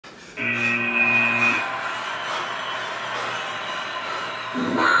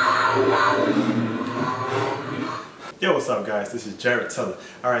Yo, what's up guys? This is Jared Teller.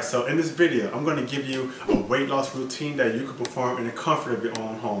 Alright, so in this video, I'm going to give you a weight loss routine that you can perform in the comfort of your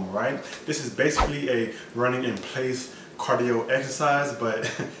own home, right? This is basically a running in place cardio exercise,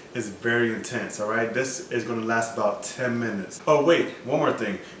 but it's very intense, alright? This is going to last about 10 minutes. Oh wait, one more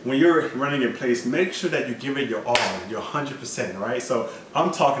thing. When you're running in place, make sure that you give it your all, your 100%, alright? So I'm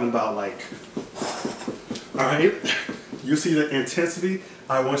talking about like, alright? You see the intensity?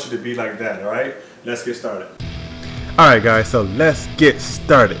 I want you to be like that, alright? Let's get started. Alright guys, so let's get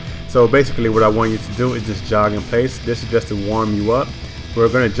started. So basically what I want you to do is just jog in place. This is just to warm you up. We're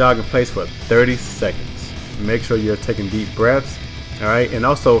going to jog in place for 30 seconds. Make sure you're taking deep breaths. Alright, and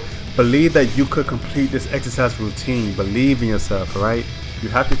also believe that you could complete this exercise routine. Believe in yourself, alright? You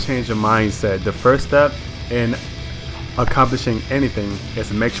have to change your mindset. The first step in accomplishing anything is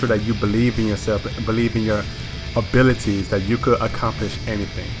to make sure that you believe in yourself, believe in your abilities, that you could accomplish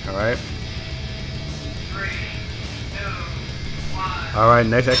anything, alright? Alright,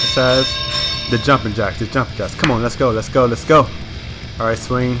 next exercise, the jumping jacks, Come on, let's go. Alright,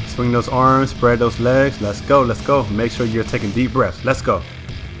 swing those arms, spread those legs. Let's go. Make sure you're taking deep breaths. Let's go.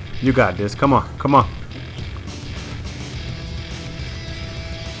 You got this. Come on.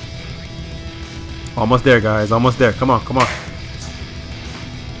 Almost there, guys. Almost there. Come on.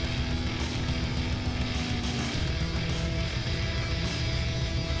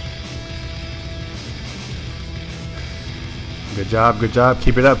 Good job.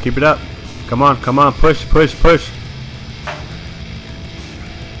 Keep it up. Come on. Push.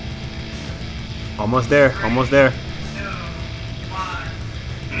 Almost there.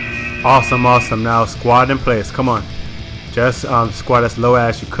 Awesome. Now squat in place. Come on. Just squat as low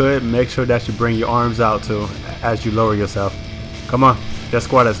as you could. Make sure that you bring your arms out too as you lower yourself. Come on. Just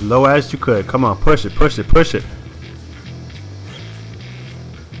squat as low as you could. Come on. Push it.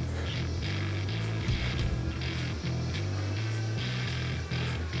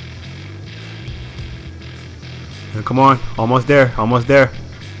 And come on, almost there.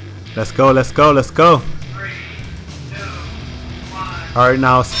 Let's go. 3, 2, 1. Alright,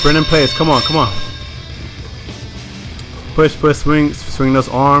 now sprint in place. Come on. Push, swing those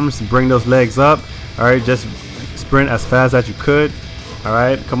arms, bring those legs up. Alright, just sprint as fast as you could.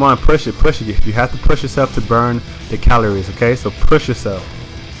 Alright, come on, push it. You have to push yourself to burn the calories, okay? So push yourself.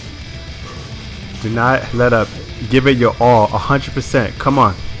 Do not let up. Give it your all, 100%. Come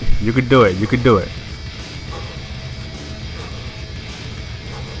on, you can do it.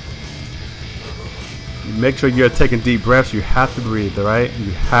 Make sure you're taking deep breaths. You have to breathe, alright?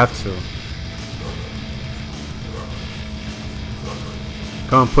 You have to.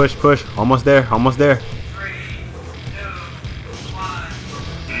 Come on, push. Almost there. 3, 2,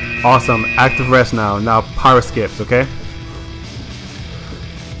 1. Awesome. Active rest now. Now power skips, okay?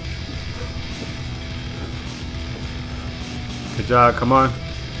 Good job. Come on.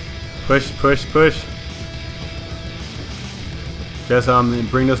 Push. Just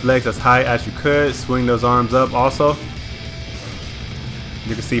bring those legs as high as you could. Swing those arms up also.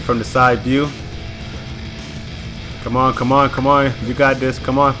 You can see from the side view. Come on. You got this.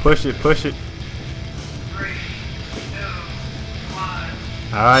 Come on, push it. 3, 2, 1.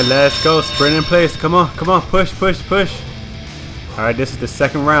 Alright, let's go. Sprint in place. Come on. Push. Alright, this is the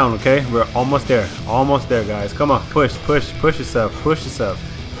second round, okay? We're almost there, guys. Come on, push yourself.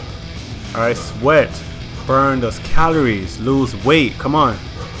 Alright, sweat. Burn those calories, lose weight. Come on.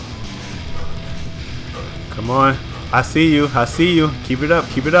 I see you. Keep it up.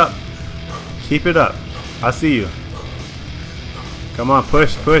 I see you. Come on,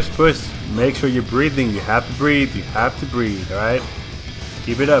 push. Make sure you're breathing. You have to breathe. All right,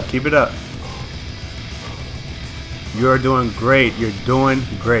 keep it up. You're doing great.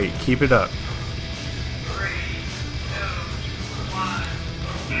 Keep it up.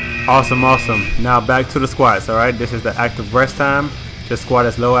 Awesome. Now back to the squats. All right, this is the active rest time. Just squat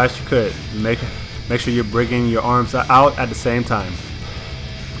as low as you could. Make sure you're bringing your arms out at the same time.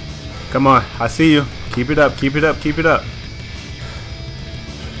 Come on, I see you. Keep it up.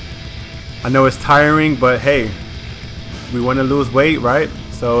 I know it's tiring, but hey, we want to lose weight, right?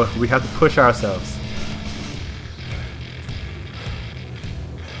 So we have to push ourselves.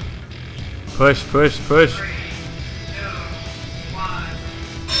 Push. 3, 2, 1.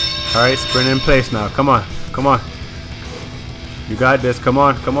 Alright, sprint in place now. Come on. You got this. Come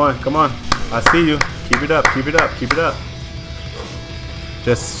on. I see you. Keep it up.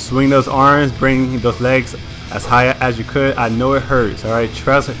 Just swing those arms, bring those legs as high as you could. I know it hurts. Alright,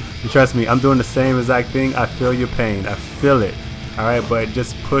 trust me. I'm doing the same exact thing. I feel your pain. I feel it. Alright, but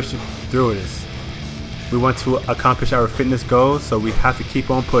just push through this. We want to accomplish our fitness goals, so we have to keep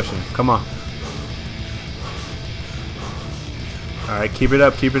on pushing. Come on. Alright, keep it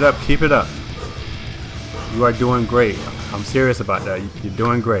up, keep it up, keep it up. You are doing great. I'm serious about that. You're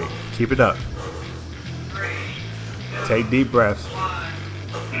doing great. Keep it up. Take deep breaths.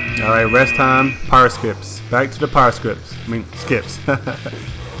 Alright, rest time, power skips. Back to the power skips. I mean, skips.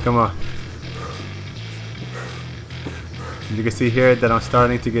 Come on. You can see here that I'm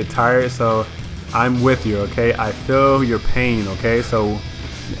starting to get tired, so I'm with you, okay? I feel your pain, okay? So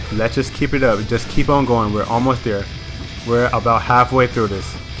let's just keep it up. Just keep on going. We're almost there. We're about halfway through this.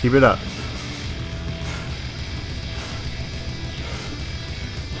 Keep it up.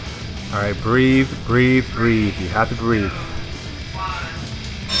 Alright, breathe, breathe, breathe. You have to breathe.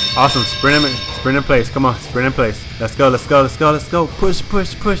 Awesome. Sprint in place. Come on, sprint in place. Let's go, let's go, let's go, let's go. Push,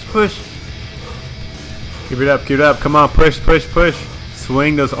 push, push, push. Keep it up, keep it up. Come on, push, push, push.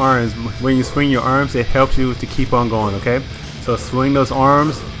 Swing those arms. When you swing your arms, it helps you to keep on going, okay? So swing those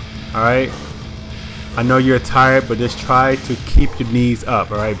arms, alright? I know you're tired, but just try to keep your knees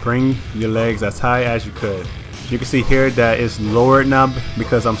up, alright? Bring your legs as high as you could. You can see here that it's lowered now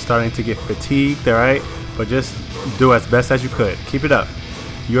because I'm starting to get fatigued, alright? But just do as best as you could. Keep it up.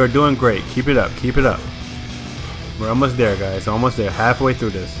 You're doing great. Keep it up, keep it up. We're almost there, guys. Almost there. Halfway through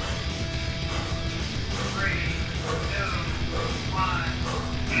this.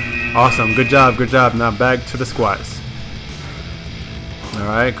 Awesome. Good job, good job. Now back to the squats.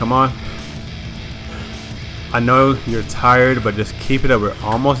 Alright, come on. I know you're tired, but just keep it up. We're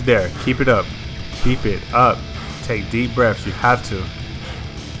almost there. Keep it up. Keep it up. Take deep breaths. You have to.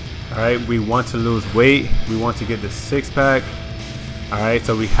 Alright, we want to lose weight. We want to get the six-pack. Alright,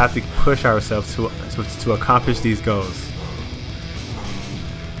 so we have to push ourselves to accomplish these goals.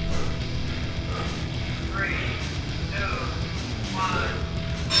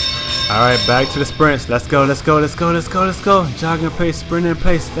 Alright, back to the sprints. Let's go, let's go, let's go, let's go, let's go. Jogging in place, sprint in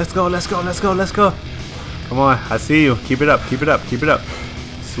place. Let's go, let's go, let's go, let's go. Come on, I see you. Keep it up, keep it up, keep it up.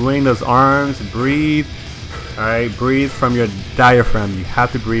 Swing those arms, breathe. Alright, breathe from your diaphragm. You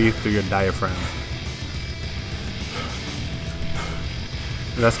have to breathe through your diaphragm.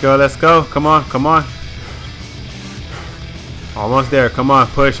 Let's go, let's go. Come on, come on. Almost there. Come on,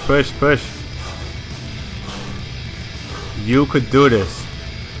 push, push, push. You could do this.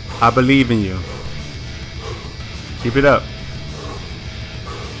 I believe in you. Keep it up.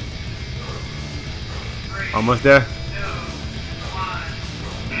 Almost there.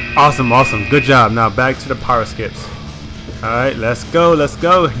 Awesome, awesome. Good job. Now back to the power skips. Alright, let's go, let's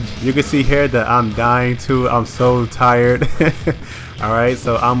go. You can see here that I'm dying too. I'm so tired. Alright,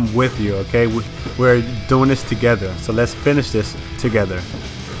 so I'm with you, okay? We're doing this together. So let's finish this together.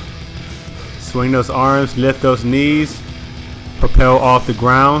 Swing those arms, lift those knees. Propel off the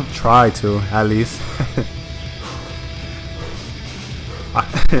ground. Try to, at least.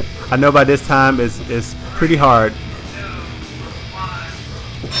 I know by this time it's pretty hard.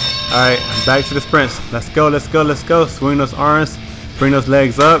 Alright, back to the sprints. Let's go, let's go, let's go. Swing those arms. Bring those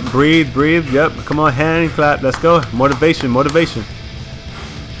legs up. Breathe, breathe. Yep, come on, hand clap. Let's go. Motivation, motivation.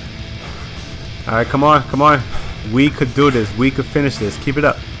 Alright, come on, come on. We could do this. We could finish this. Keep it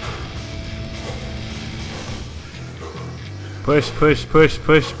up. Push, push, push,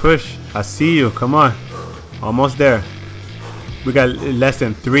 push, push. I see you. Come on. Almost there. We got less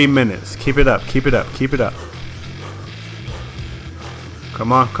than 3 minutes. Keep it up, keep it up, keep it up.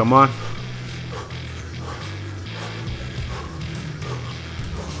 Come on, come on.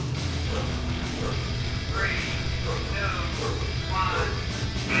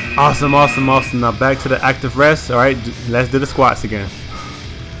 Awesome, awesome, awesome. Now back to the active rest. Alright, let's do the squats again.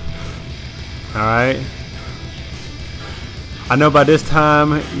 Alright. I know by this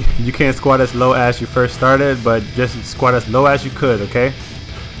time you can't squat as low as you first started, but just squat as low as you could, okay?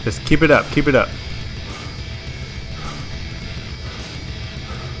 Just keep it up, keep it up.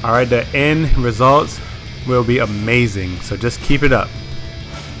 Alright, the end results will be amazing, so just keep it up.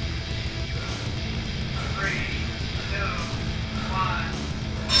 3, 2, 1.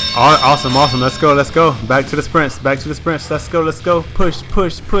 Awesome, awesome. Let's go, let's go. Back to the sprints, back to the sprints. Let's go, let's go. Push,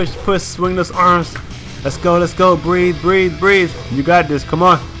 push, push, push. Swing those arms. Let's go, let's go. Breathe, breathe, breathe. You got this. Come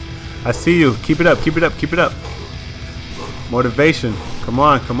on. I see you. Keep it up, keep it up, keep it up. Motivation. Come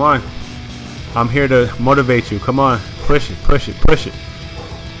on, come on. I'm here to motivate you. Come on. Push it, push it, push it.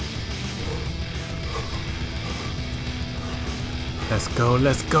 Let's go,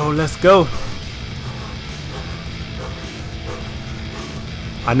 let's go, let's go.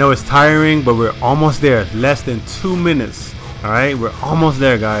 I know it's tiring, but we're almost there. Less than 2 minutes. Alright, we're almost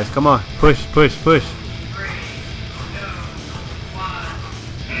there, guys. Come on. Push, push, push. 3, 2,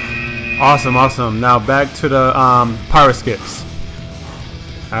 1. Awesome, awesome. Now back to the power skips.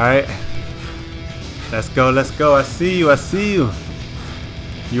 Alright. Let's go, let's go. I see you, I see you.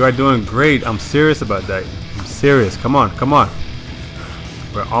 You are doing great. I'm serious about that. I'm serious. Come on, come on.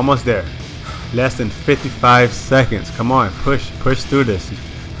 We're almost there. Less than 55 seconds. Come on, push through this.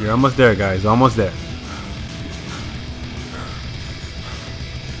 You're almost there, guys. Almost there.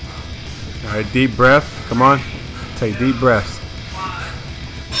 All right, deep breath. Come on, take deep breaths.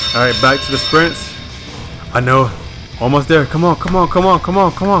 All right, back to the sprints. I know. Almost there. Come on, come on, come on, come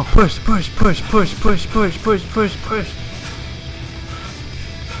on, come on. Push, push, push, push, push, push, push, push, push.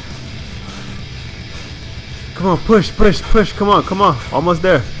 Come on, push, push, push. Come on, come on. Almost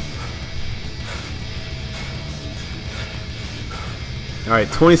there. All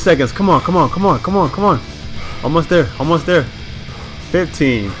right, 20 seconds. Come on, come on, come on, come on, come on. Almost there, almost there.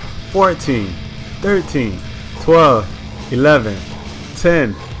 15, 14, 13, 12, 11,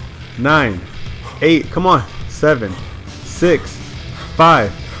 10, 9, 8. Come on. 7, 6,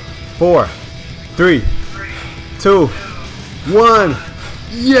 5, 4, 3, 2, 1.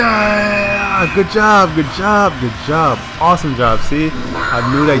 Yeah! Good job, good job, good job. Awesome job. See,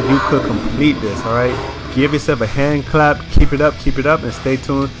 I knew that you could complete this. All right, give yourself a hand clap. Keep it up, and stay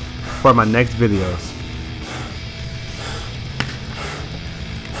tuned for my next videos.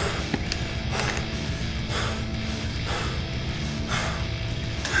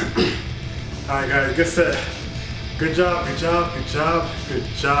 All right, guys, good set. Good job, good job, good job, good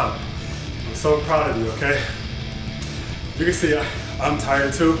job. I'm so proud of you, okay? You can see I'm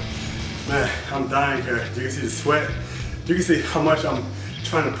tired too. Man, I'm dying here. You can see the sweat. You can see how much I'm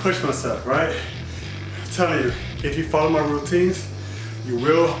trying to push myself, right? I'm telling you, if you follow my routines, you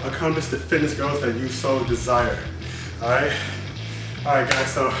will accomplish the fitness goals that you so desire, all right? All right,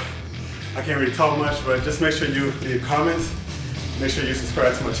 guys, so I can't really talk much, but just make sure you leave comments. Make sure you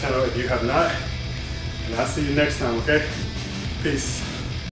subscribe to my channel if you have not. And I'll see you next time, okay? Peace.